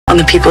And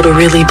the people to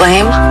really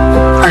blame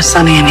are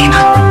Sonny and Nina.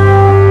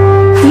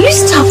 Will you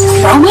stop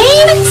growing?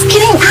 It's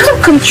getting out of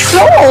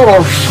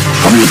control.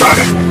 Tell me about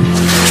it.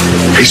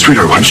 Hey,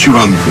 sweetheart, why don't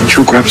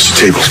you grab us a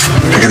table?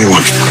 Pick anyone.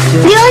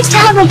 Would you like to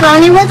have a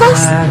brownie with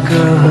us?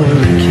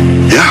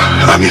 Yeah,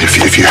 I mean, if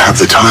you have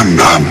the time,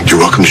 you're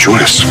welcome to join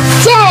us.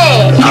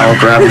 Yay! I'll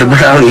grab the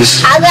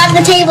brownies. I'll grab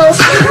the tables.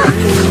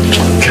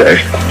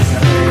 Okay.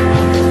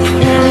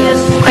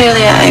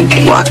 Clearly I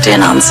walked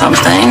in on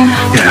something.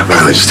 Yeah,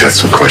 well, I just had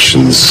some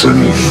questions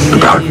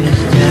about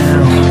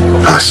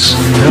us.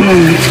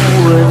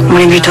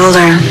 What have you told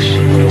her?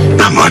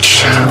 Not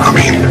much. I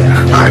mean,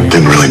 I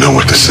didn't really know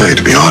what to say,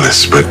 to be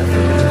honest, but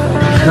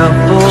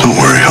don't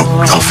worry,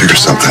 I'll figure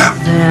something out.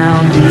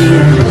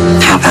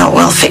 How about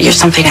we'll figure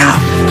something out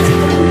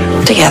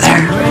together?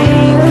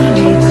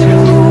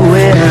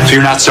 So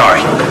you're not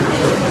sorry?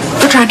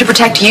 For trying to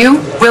protect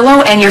you,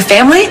 Willow, and your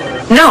family?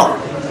 No.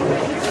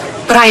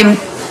 But I am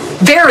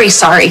very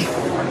sorry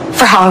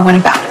for how I went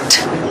about it.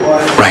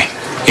 Right.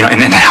 You know, and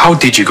then how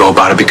did you go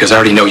about it? Because I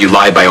already know you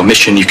lied by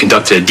omission. You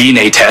conducted a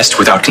DNA test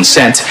without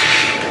consent.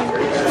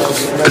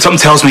 But something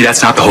tells me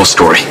that's not the whole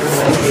story.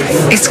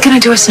 It's gonna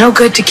do us no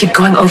good to keep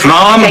going over.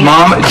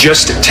 Mom,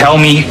 just tell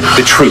me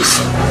the truth.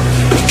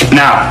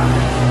 Now.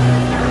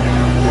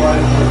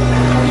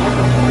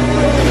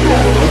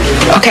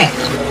 Okay.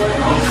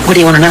 What do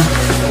you want to know?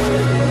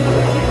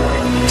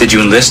 Did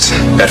you enlist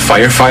that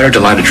firefighter to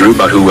lie to Drew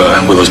about who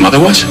Willow's mother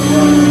was?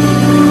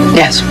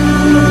 Yes.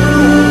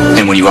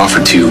 And when you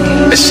offered to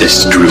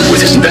assist Drew with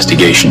his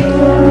investigation?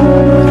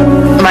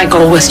 My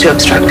goal was to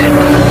obstruct it.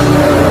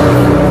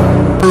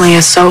 Family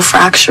is so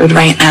fractured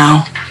right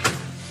now.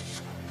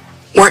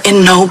 We're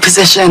in no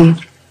position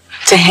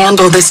to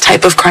handle this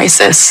type of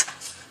crisis.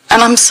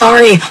 And I'm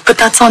sorry, but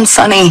that's on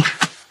Sonny.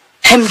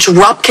 Him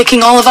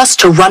drop-kicking all of us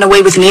to run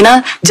away with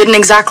Nina didn't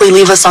exactly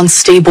leave us on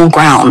stable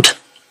ground.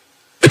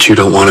 But you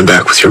don't want him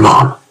back with your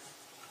mom?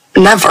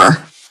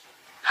 Never.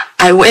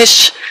 I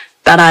wish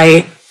that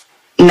I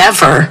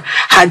never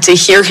had to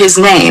hear his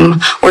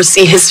name or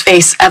see his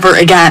face ever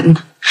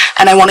again.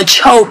 And I want to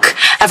choke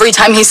every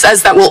time he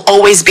says that we'll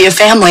always be a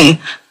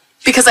family.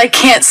 Because I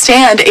can't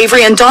stand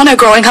Avery and Donna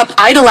growing up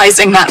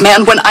idolizing that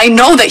man when I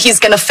know that he's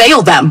going to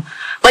fail them.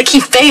 Like he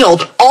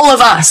failed all of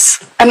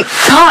us. And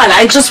God,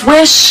 I just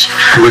wish...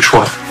 Which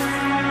one?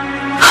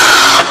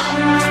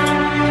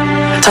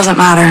 It doesn't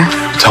matter.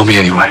 Tell me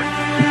anyway.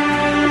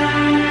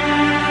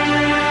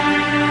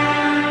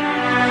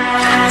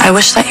 I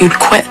wish that you'd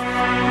quit.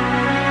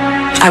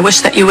 I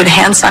wish that you would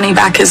hand Sonny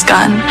back his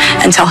gun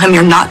and tell him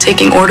you're not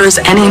taking orders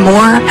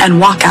anymore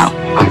and walk out.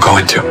 I'm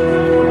going to.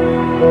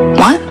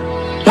 What?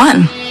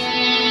 When?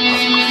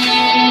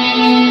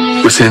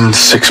 Within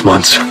 6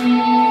 months.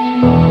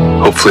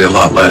 Hopefully a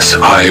lot less.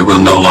 I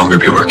will no longer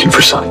be working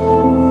for Sonny.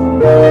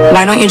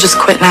 Why don't you just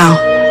quit now?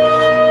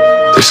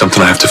 There's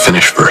something I have to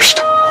finish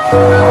first.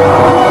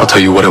 I'll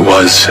tell you what it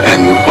was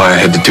and why I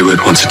had to do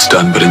it once it's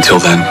done, but until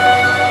then,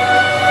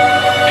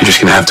 you're just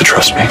gonna have to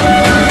trust me.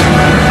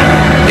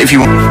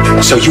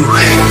 So you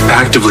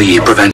actively prevent